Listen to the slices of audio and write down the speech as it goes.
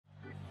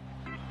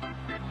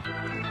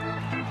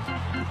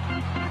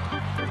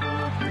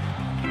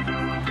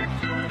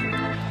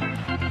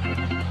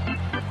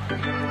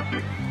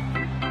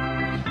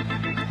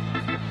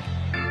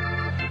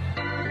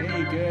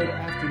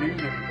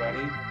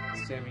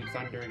everybody, Sammy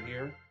Thunder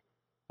here,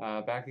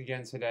 back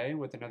again today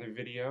with another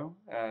video.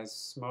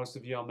 As most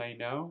of y'all may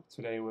know,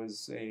 today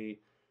was a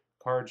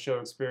card show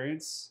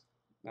experience.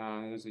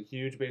 There's a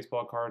huge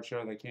baseball card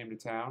show that came to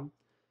town.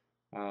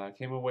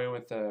 Came away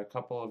with a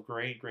couple of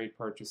great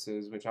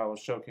purchases, which I will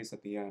showcase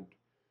at the end.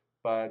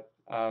 But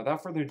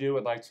without further ado,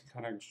 I'd like to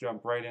kind of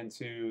jump right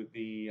into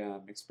the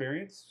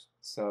experience.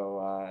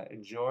 So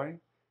enjoy,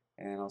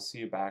 and I'll see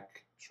you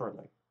back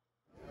shortly.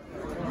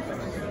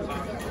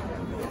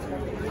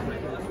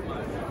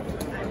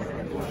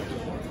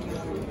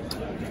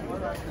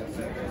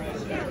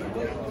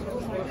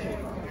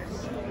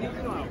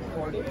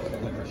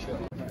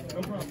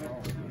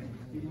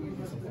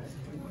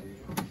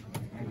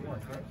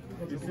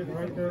 Just sit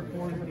right there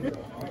for you.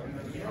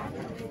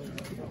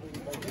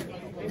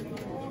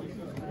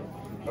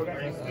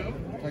 Okay.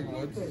 Tiger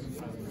Woods.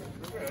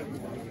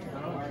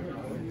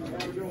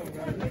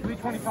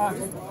 325.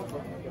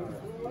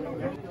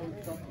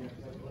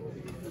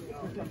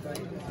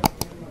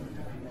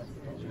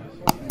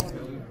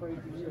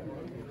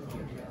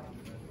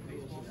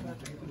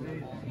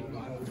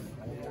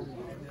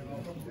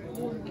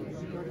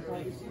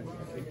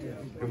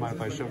 You mind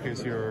if I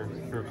showcase your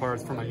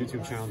cards for my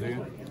YouTube channel, do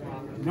you?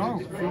 No,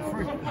 feel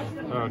free.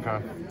 Oh, okay.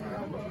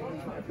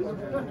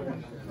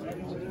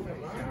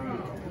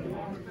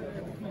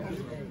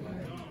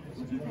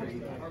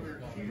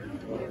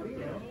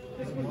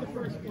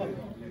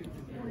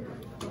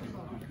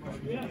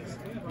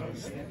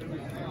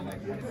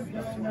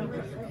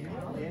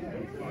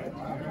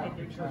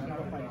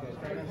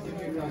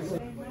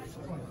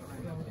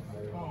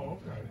 Oh,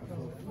 okay.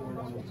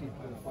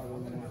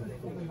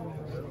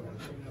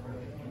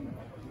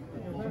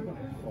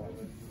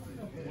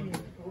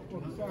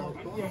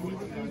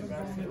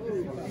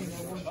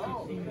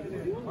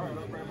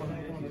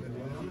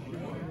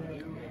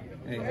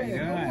 Hey, how you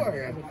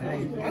doing? Hey,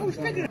 I was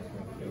thinking.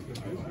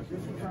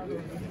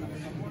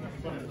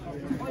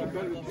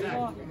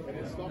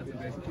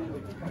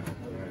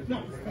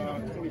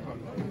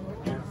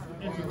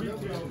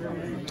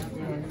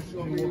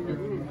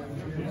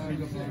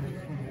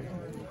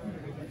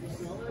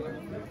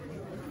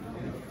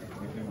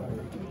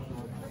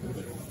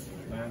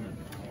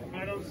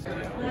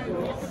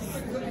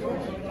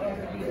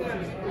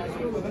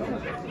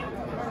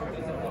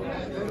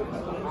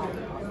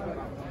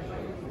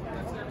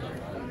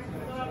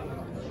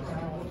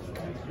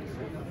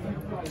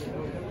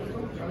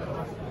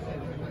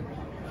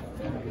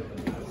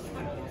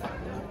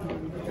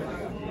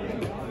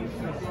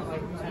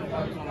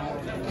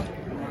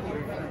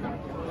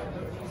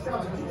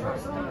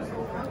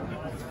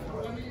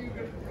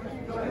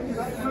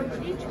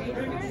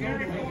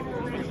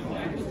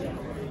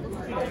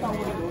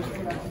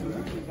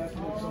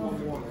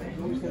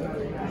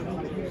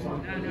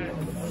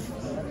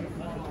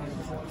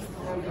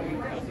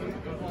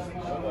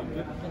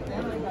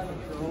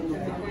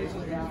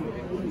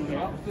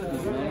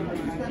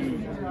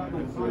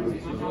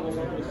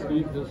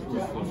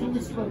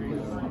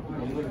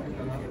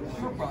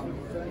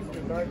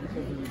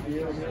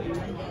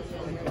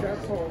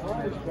 That's all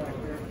right back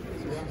there.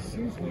 She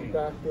sees me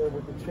back there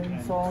with the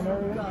chainsaw and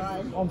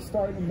everything. I'm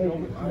starting to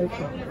make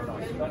it.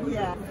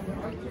 Yeah.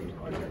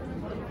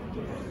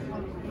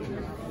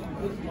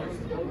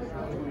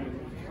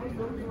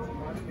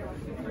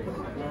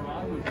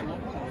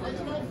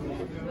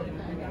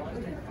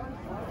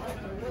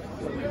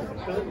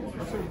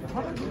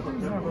 How many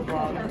things ever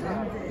bothered me?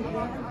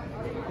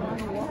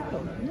 You're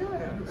welcome.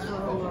 Yeah. So,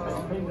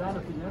 hang on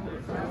at the end.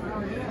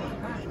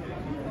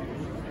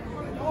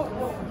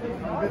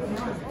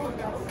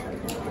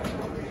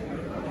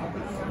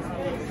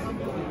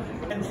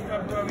 And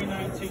February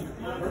 19th.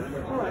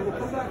 All right, we'll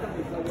come back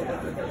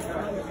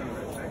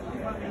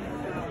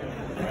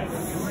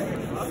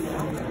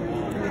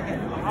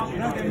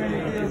Not that many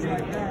deals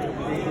like that.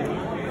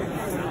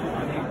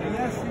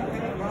 Yes,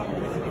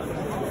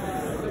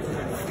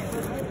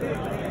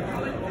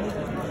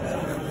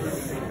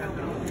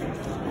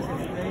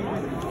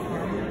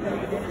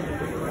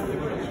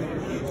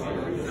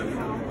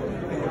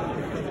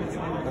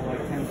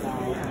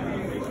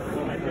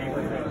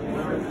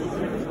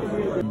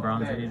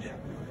 Bronze Age.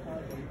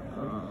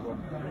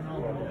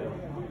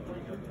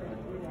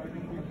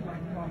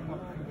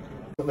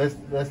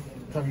 Last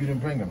time you didn't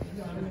bring them.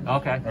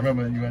 Okay. I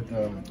remember you at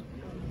the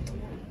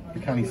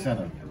county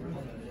center.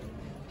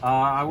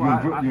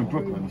 You in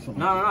Brooklyn or something.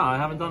 No, I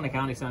haven't done the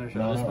county center show.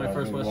 No, This is my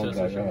first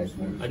Westchester show.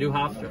 I do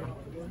Hofstra.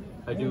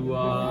 I do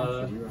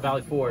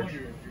Valley Forge.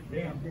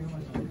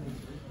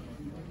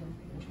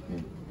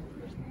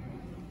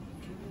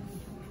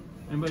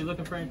 Anybody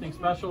looking for anything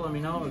special? Let me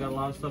know. We got a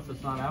lot of stuff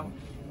that's not out.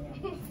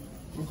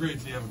 What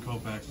grades do you have in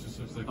Kofax? Just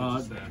looks like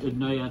it's a stack.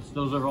 No, yeah,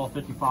 those are all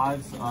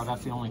 55s.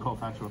 That's the only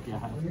Kofax rookie I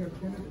have.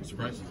 What's the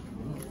price?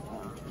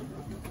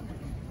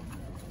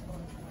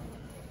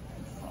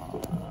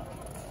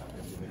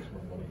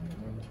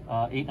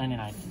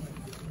 $8.99.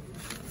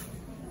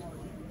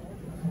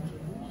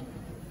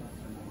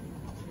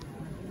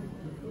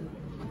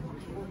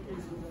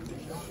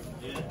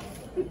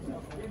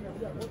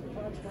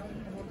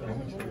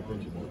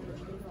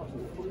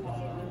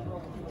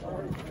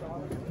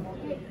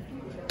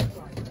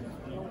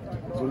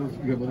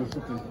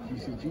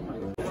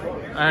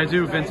 I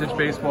do vintage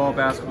baseball,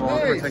 basketball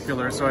in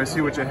particular, so I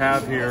see what you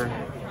have here.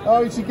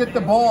 Oh, you should get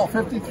the ball,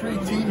 53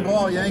 team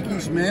ball,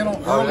 Yankees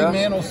Mantle, early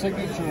Mantle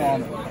signature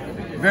on it.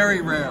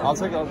 Very rare. I'll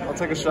take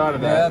a shot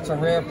of that. Yeah, that's a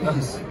rare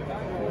piece.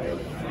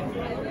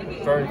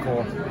 Very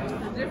cool.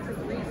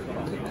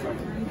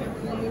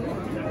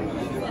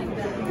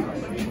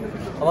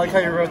 I like how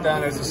you wrote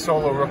down as a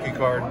solo rookie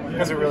card,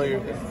 because it really...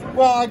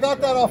 Well, I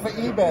got that off of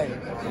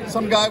eBay.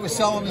 Some guy was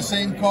selling the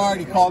same card.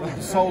 He called it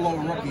the solo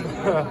rookie.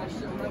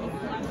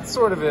 It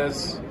sort of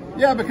is.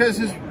 Yeah, because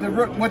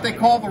what they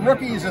call the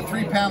rookie is a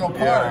 3-panel card.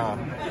 Yeah,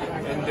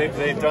 and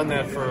they've done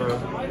that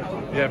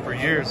for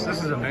years.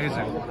 This is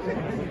amazing.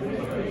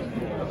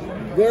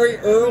 Very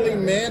early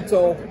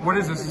Mantle. What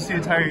is this? Is this the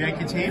entire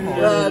Yankee team?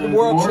 The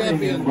world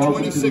champion,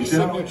 26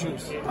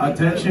 signatures.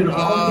 Attention,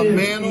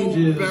 Mantle,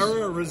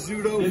 Berra,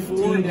 Rizzuto,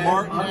 Ford,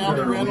 Martin,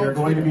 Alvarado. We're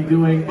going to be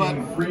doing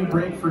a free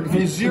break for if you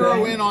kids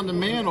zero today. in on the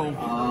Mantle,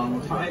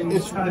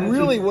 it's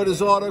really what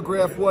his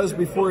autograph was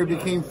before he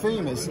became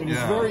famous. It was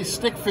very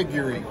stick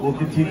figure-y. We'll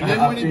continue And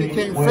then when he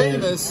became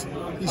famous,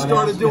 he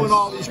started doing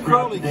all these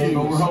curly keys.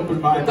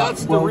 But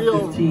that's the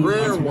real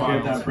rare one.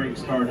 Get that break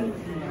started.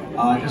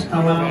 Just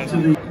come out to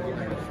the...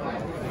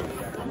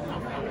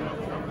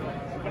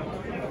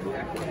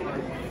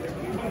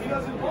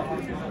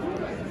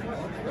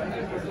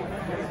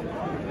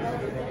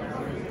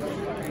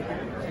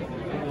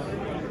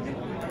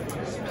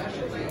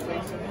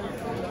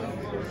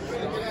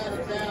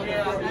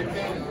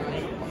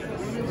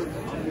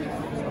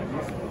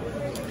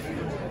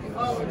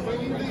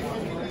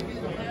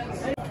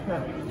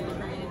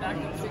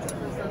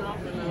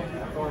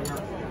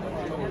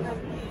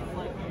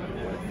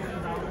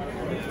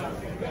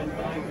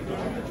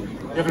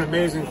 You have an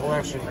amazing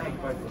collection.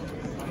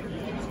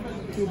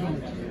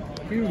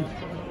 Huge.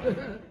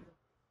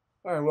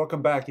 All right,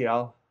 welcome back,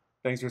 y'all.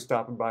 Thanks for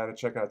stopping by to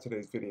check out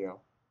today's video.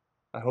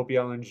 I hope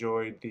y'all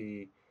enjoyed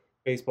the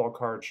baseball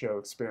card show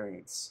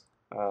experience.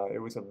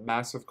 It was a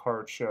massive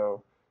card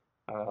show,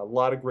 a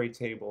lot of great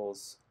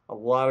tables, a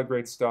lot of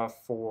great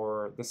stuff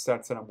for the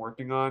sets that I'm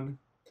working on.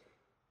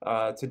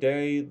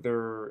 Today,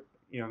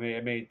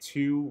 I made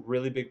 2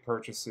 really big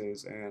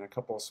purchases and a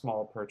couple of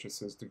small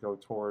purchases to go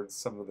towards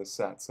some of the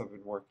sets I've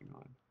been working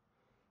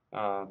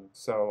on.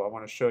 So I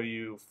want to show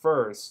you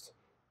first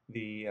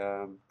the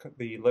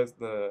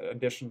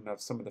addition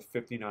of some of the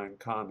 59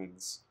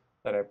 commons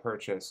that I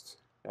purchased.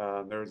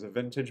 There's a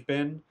vintage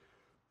bin,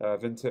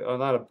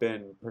 not a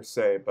bin per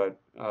se, but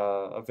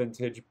a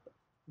vintage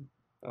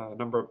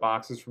number of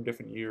boxes from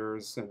different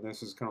years, and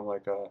this is kind of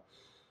like a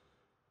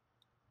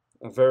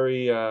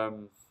very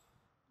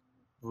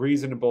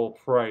reasonable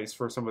price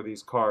for some of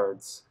these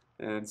cards.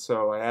 And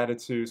so I added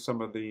to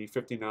some of the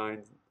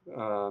 59,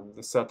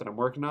 the set that I'm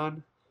working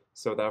on.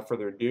 So without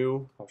further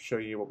ado, I'll show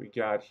you what we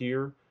got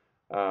here.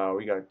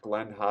 We got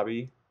Glenn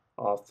Hobby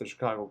off the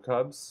Chicago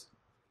Cubs.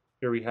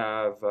 Here we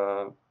have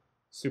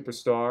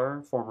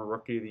superstar, former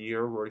Rookie of the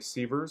Year, Roy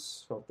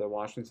Sievers of the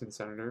Washington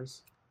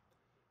Senators.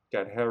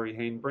 Got Harry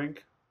Hainbrink.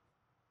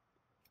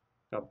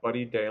 Got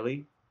Buddy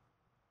Daly.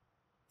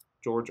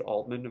 George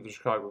Altman of the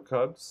Chicago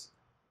Cubs.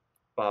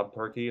 Bob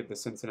Perkey of the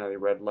Cincinnati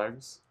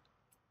Redlegs.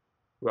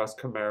 Russ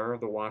Kamara of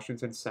the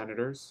Washington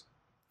Senators.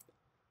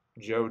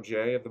 Joe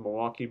Jay of the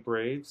Milwaukee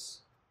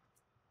Braves.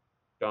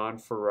 Don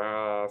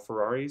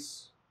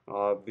Ferraris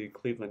of the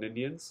Cleveland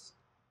Indians.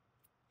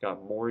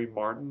 Got Maury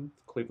Martin,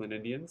 Cleveland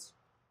Indians.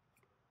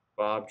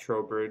 Bob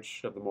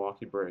Trowbridge of the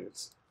Milwaukee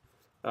Braves.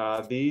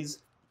 They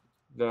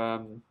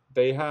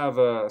have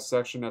a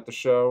section at the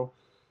show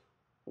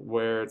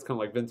where it's kind of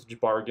like vintage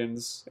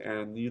bargains,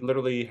 and you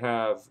literally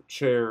have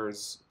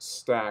chairs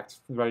stacked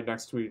right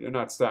next to each,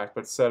 not stacked,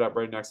 but set up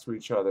right next to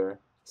each other,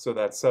 so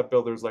that set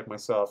builders like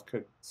myself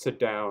could sit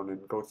down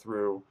and go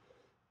through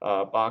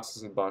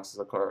boxes and boxes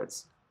of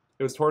cards.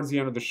 It was towards the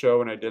end of the show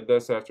when I did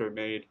this, after I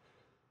made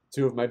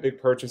 2 of my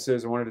big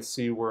purchases. I wanted to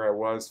see where I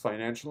was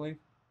financially,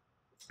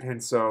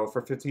 and so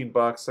for 15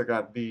 bucks I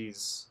got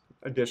these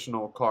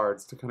additional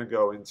cards to kind of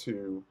go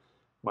into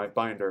my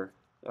binder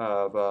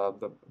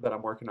that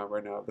I'm working on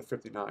right now, the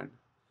 59.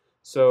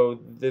 So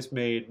this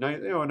made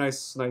a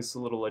nice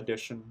little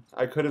addition.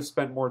 I could have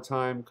spent more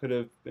time, could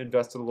have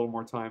invested a little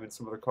more time in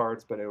some of the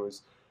cards, but it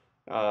was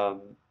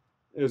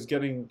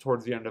getting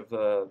towards the end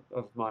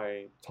of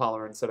my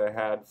tolerance that I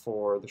had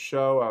for the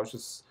show.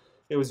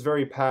 It was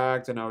very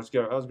packed, and I was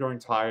growing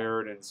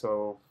tired, and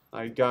so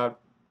I got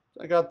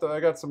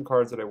some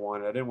cards that I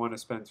wanted. I didn't want to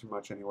spend too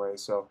much anyway,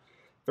 so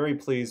very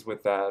pleased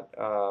with that,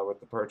 with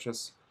the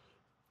purchase.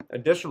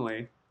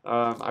 Additionally,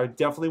 I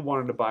definitely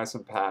wanted to buy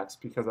some packs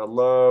because I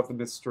love the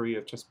mystery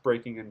of just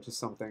breaking into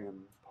something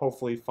and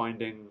hopefully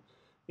finding,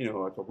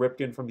 like a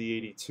Ripken from the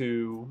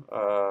 82.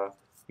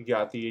 We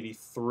got the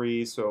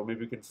 83, so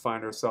maybe we can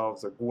find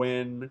ourselves a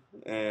Gwynn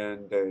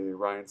and a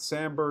Ryan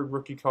Sandberg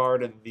rookie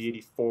card, and the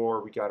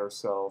 84 we got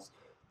ourselves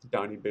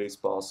Donnie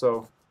Baseball.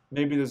 So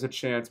maybe there's a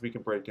chance we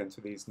can break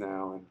into these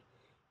now and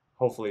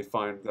hopefully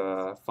find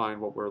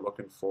what we're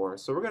looking for.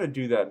 So we're going to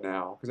do that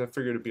now because I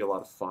figured it'd be a lot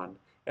of fun.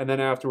 And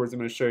then afterwards, I'm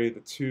going to show you the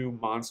 2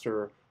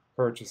 monster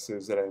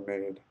purchases that I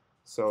made.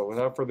 So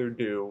without further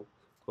ado,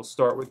 we'll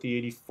start with the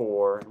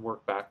 84 and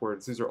work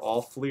backwards. These are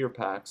all Fleer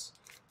packs,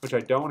 which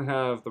I don't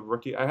have the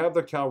rookie. I have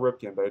the Cal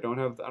Ripken, but I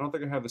don't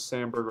think I have the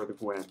Sandberg or the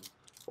Gwynn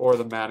or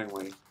the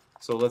Mattingly.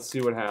 So let's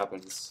see what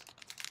happens.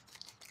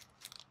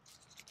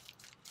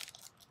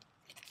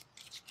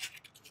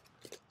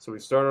 So we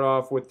started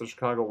off with the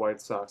Chicago White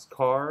Sox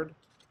card,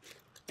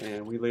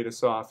 and we laid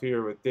us off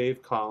here with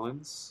Dave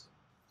Collins,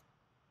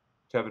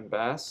 Kevin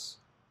Bass,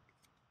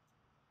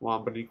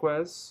 Juan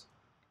Beniquez,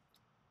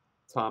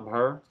 Tom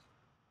Herr,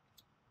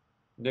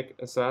 Nick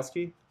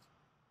Asaski,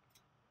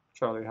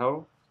 Charlie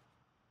Ho,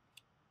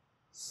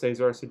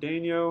 Cesar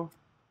Cedeno,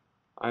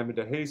 Iman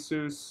De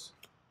Jesus,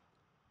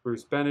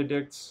 Bruce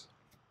Benedict,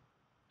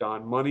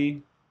 Don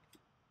Money,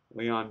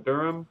 Leon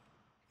Durham,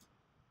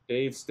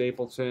 Dave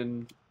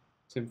Stapleton,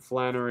 Tim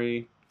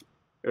Flannery.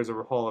 There's a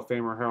Hall of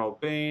Famer, Harold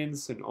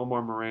Baines, and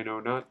Omar Moreno.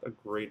 Not a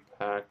great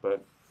pack,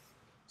 but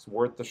it's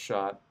worth the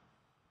shot.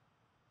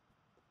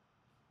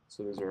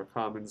 So those are our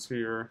commons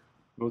here.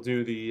 We'll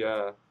do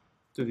the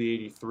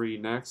 83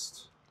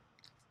 next.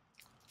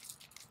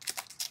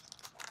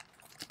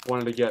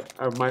 Wanted to get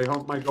my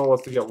goal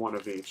was to get one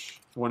of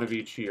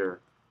each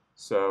here.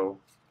 So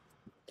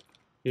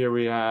here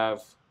we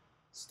have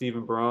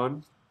Stephen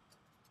Braun.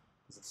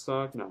 Is it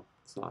stuck? No,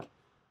 it's not.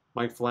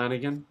 Mike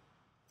Flanagan.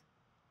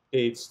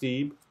 Dave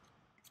Steeb.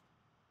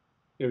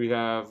 Here we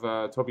have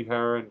Toby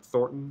Harrah and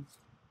Thornton.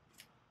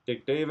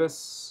 Dick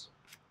Davis.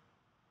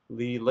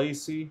 Lee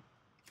Lacey.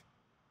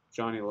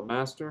 Johnny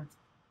LeMaster.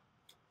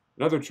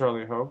 Another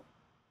Charlie Ho.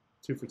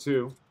 2 for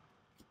 2.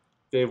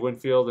 Dave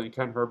Winfield and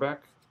Ken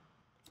Herbeck.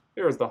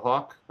 Here's the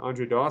Hawk.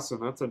 Andre Dawson.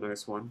 That's a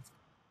nice one.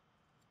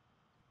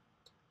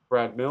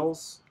 Brad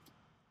Mills.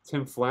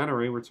 Tim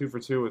Flannery. We're 2 for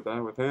 2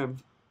 with him.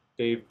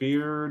 Dave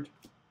Beard.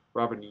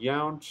 Robin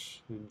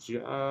Yount, and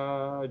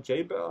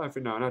Jay Bell.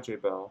 No, not Jay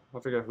Bell. I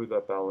forget who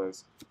that Bell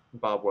is.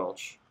 Bob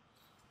Welch.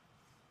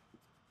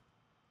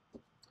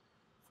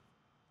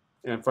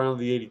 And finally,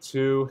 the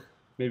 82.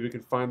 Maybe we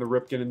can find the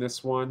Ripken in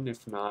this one.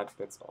 If not,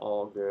 that's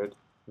all good.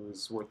 It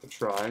was worth a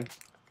try.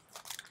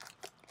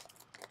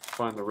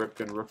 Find the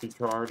Ripken rookie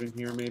card in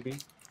here, maybe.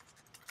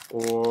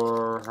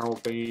 Or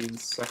Harold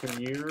Baines' second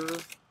year.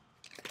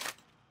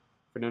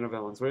 Fernando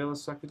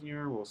Valenzuela's second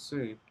year. We'll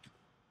see.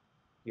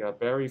 You got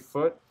Barry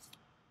Foote.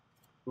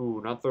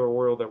 Ooh, not the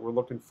Oriole that we're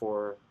looking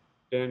for.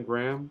 Dan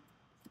Graham.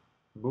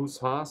 Moose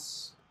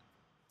Haas.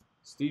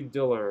 Steve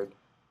Dillard.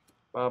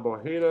 Bob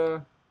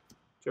Ojeda.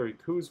 Jerry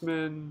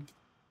Kuzman.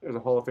 There's a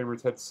Hall of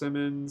Famer, Ted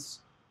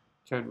Simmons.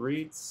 Kent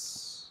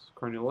Reitz.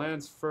 Cornel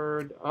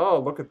Lansford. Oh,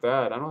 look at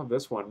that. I don't have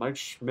this one. Mike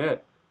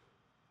Schmidt.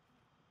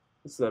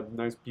 This is a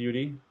nice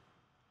beauty.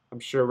 I'm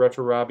sure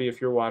Retro Robbie,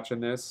 if you're watching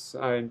this,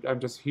 I'm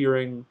just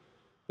hearing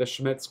the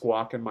Schmidt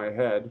squawk in my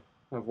head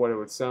of what it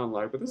would sound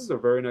like, but this is a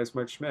very nice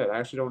Mike Schmidt.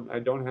 I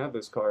don't have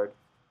this card,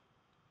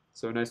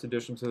 so a nice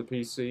addition to the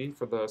PC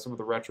for some of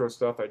the retro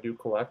stuff I do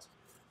collect.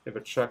 We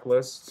have a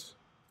checklist.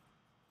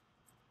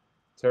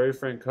 Terry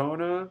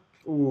Francona,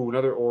 ooh,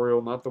 another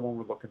Oriole, not the one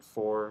we're looking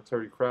for.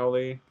 Terry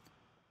Crowley,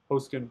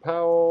 Hoskin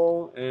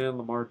Powell, and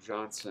Lamar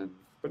Johnson,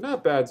 but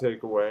not bad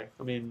takeaway.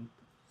 I mean,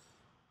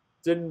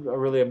 didn't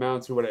really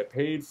amount to what I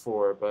paid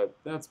for, but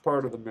that's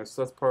part of the miss.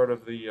 That's part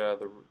of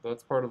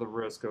that's part of the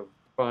risk of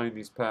buying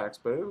these packs,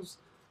 but it was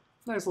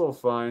nice little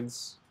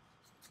finds.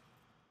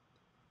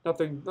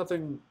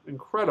 Nothing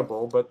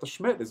incredible, but the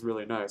Schmidt is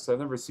really nice. I've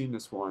never seen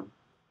this one,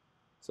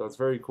 so it's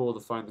very cool to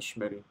find the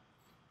Schmitty.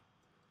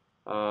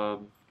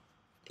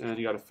 And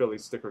you got a Philly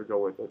sticker to go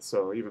with it,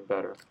 so even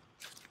better.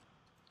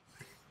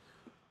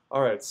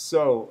 All right,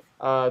 so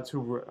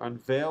to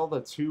unveil the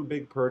 2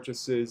 big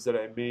purchases that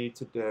I made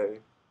today,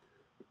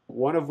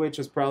 one of which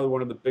is probably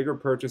one of the bigger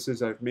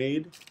purchases I've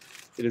made.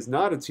 It is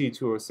not a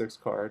T206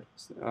 card,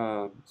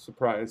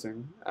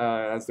 surprising,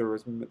 as there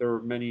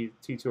were many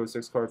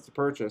T206 cards to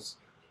purchase.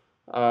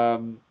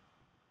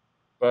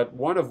 But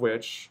one of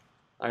which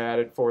I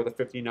added for the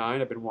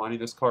 59. I've been wanting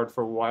this card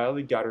for a while.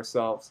 We got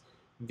ourselves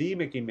the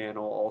Mickey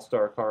Mantle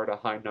All-Star card, a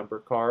high number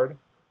card.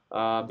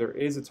 There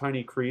is a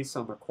tiny crease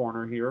on the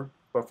corner here,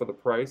 but for the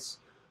price,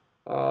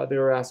 they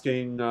were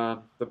asking,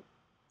 the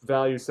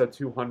value said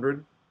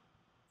 $200,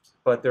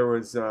 but there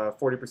was a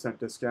 40%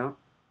 discount.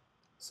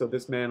 So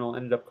this mantle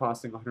ended up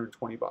costing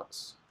 120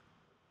 bucks.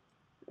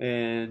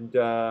 And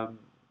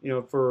you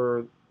know,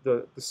 for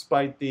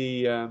despite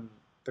the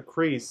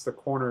crease, the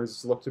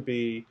corners look to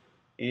be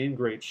in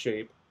great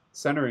shape.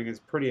 Centering is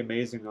pretty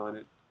amazing on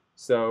it.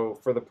 So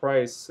for the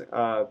price,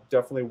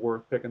 definitely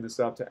worth picking this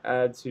up to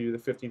add to the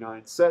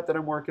 59 set that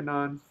I'm working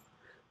on.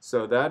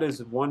 So that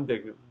is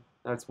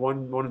that's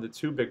one of the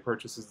 2 big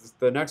purchases.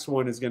 The next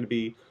one is going to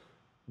be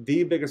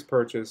the biggest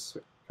purchase,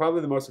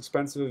 probably the most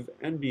expensive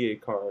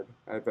NBA card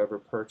I've ever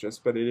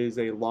purchased, but it is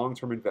a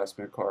long-term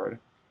investment card.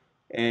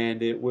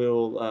 And it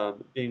will,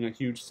 being a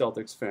huge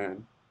Celtics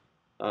fan,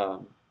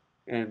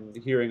 and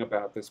hearing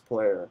about this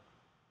player,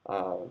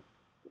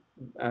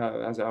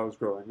 as I was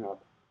growing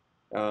up.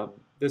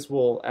 This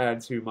will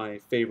add to my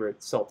favorite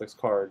Celtics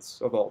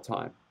cards of all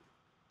time,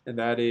 and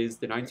that is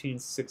the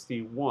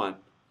 1961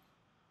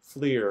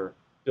 Fleer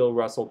Bill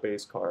Russell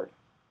base card.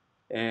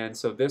 And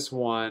so this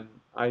one,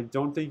 I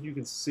don't think you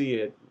can see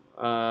it.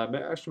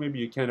 Actually, maybe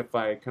you can if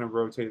I kind of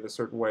rotate it a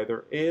certain way.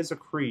 There is a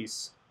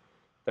crease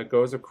that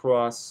goes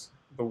across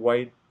the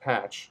white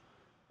patch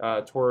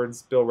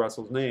towards Bill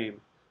Russell's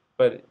name,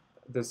 but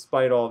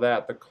despite all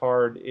that, the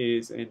card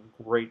is in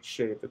great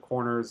shape. The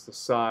corners, the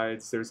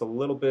sides, there's a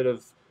little bit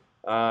of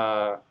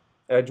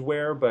edge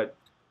wear, but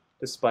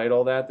despite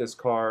all that, this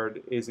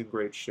card is in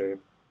great shape.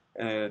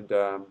 And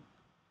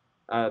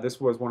this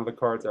was one of the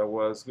cards I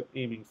was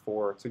aiming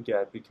for to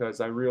get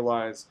because I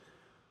realized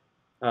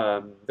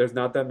there's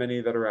not that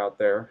many that are out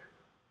there,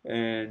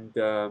 and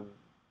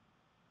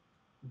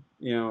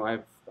you know,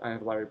 I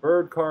have Larry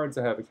Bird cards,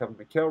 I have a Kevin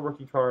McHale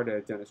rookie card, I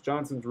have Dennis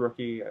Johnson's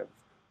rookie, I have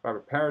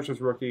Robert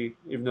Parrish's rookie.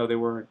 Even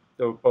though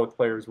both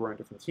players were on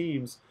different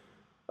teams,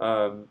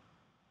 it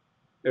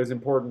was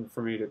important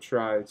for me to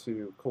try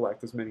to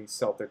collect as many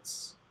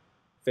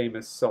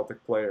famous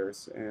Celtic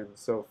players, and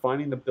so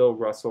finding the Bill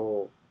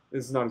Russell.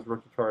 This is not his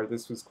rookie card.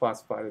 This was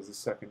classified as his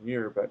second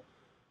year, but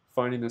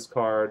finding this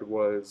card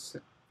was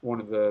one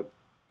of the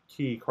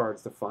key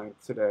cards to find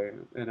today,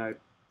 and I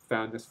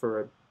found this for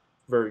a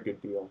very good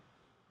deal.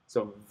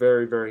 So I'm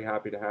very, very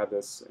happy to have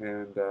this,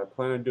 and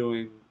plan on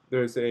doing.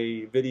 There's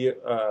a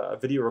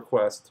video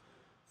request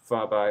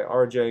by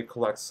RJ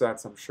Collects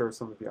Sets. I'm sure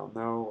some of y'all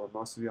know, or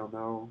most of y'all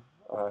know,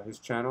 his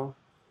channel,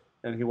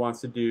 and he wants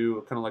to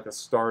do kind of like a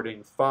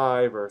starting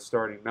 5 or a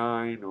starting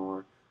 9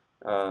 or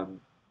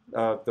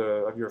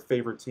of your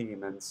favorite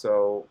team. And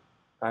so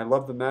I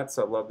love the Mets,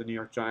 I love the New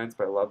York Giants,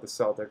 but I love the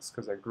Celtics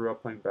because I grew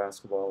up playing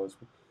basketball,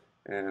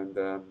 and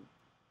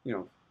you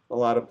know, a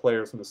lot of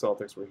players from the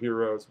Celtics were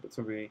heroes. But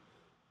to me,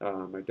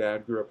 my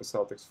dad grew up a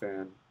Celtics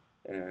fan,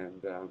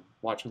 and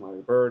watching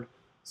Larry Bird,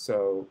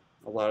 so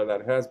a lot of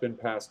that has been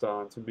passed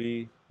on to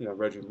me. You know,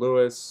 Reggie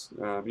Lewis,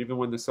 even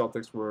when the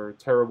Celtics were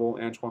terrible,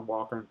 Antoine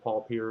Walker and Paul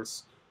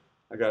Pierce,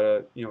 I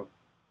gotta, you know,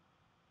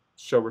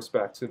 show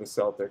respect to the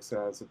Celtics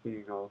as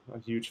being a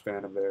huge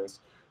fan of theirs.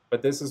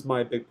 But this is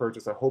my big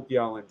purchase. I hope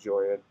y'all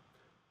enjoy it.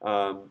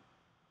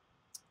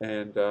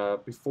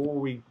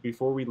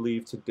 Before we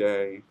leave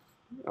today,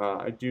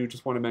 I do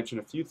just want to mention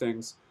a few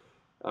things.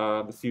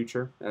 The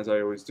future, as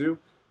I always do.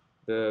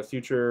 The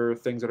future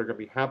things that are going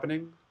to be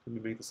happening. Let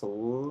me make this a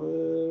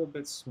little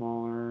bit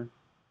smaller.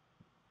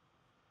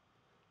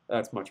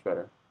 That's much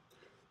better.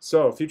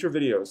 So, future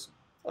videos.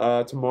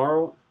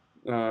 Tomorrow,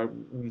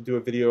 we do a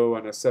video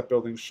on a set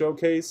building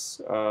showcase.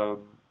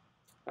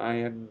 I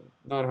am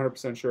not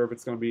 100% sure if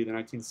it's going to be the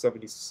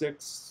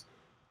 1976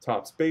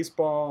 Topps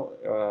baseball,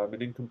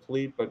 an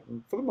incomplete, but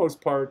for the most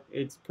part,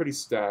 it's pretty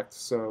stacked.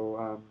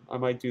 So I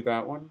might do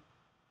that one,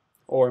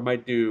 or I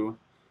might do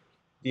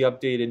the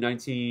updated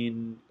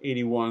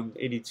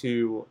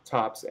 1981-82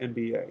 Topps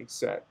NBA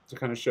set to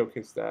kind of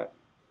showcase that.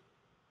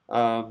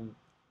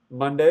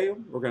 Monday,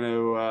 we're going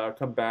to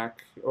come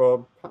back.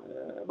 Well,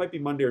 it might be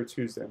Monday or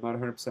Tuesday. I'm not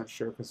 100%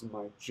 sure because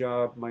my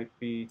job might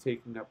be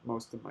taking up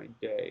most of my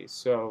day.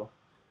 So,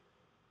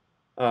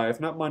 if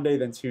not Monday,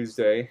 then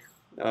Tuesday.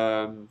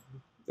 I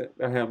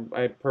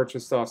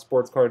purchased off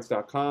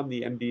sportscards.com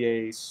the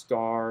NBA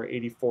Star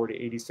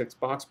 84-86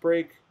 box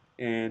break,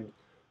 and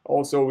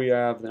also we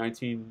have the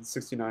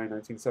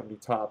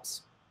 1969-1970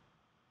 Topps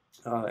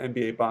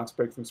NBA box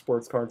break from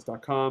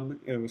sportscards.com.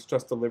 It was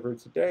just delivered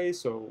today,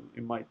 so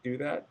it might do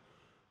that.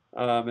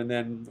 And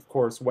then, of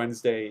course,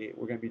 Wednesday,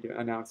 we're going to be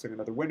announcing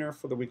another winner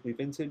for the weekly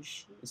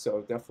vintage.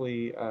 So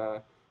definitely,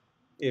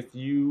 if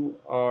you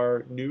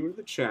are new to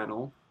the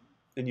channel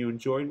and you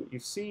enjoyed what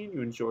you've seen,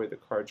 you enjoy the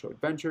card show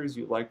adventures,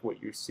 you like what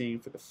you're seeing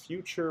for the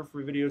future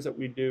for videos that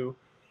we do,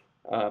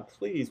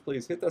 please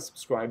hit that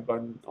subscribe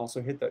button.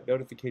 Also hit that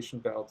notification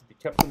bell to be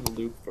kept in the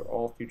loop for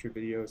all future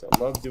videos. I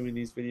love doing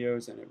these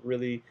videos, and it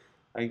really,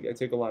 I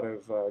take a lot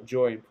of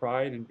joy and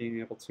pride in being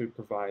able to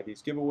provide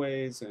these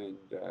giveaways and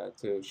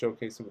to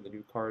showcase some of the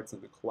new cards in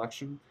the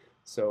collection.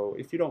 So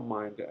if you don't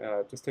mind,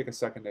 just take a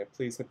second to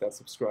please hit that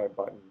subscribe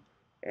button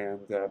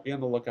and be on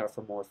the lookout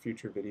for more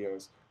future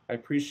videos. I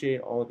appreciate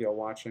all of y'all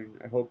watching.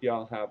 I hope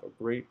y'all have a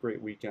great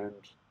weekend,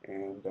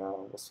 and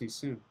we'll see you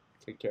soon.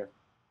 Take care.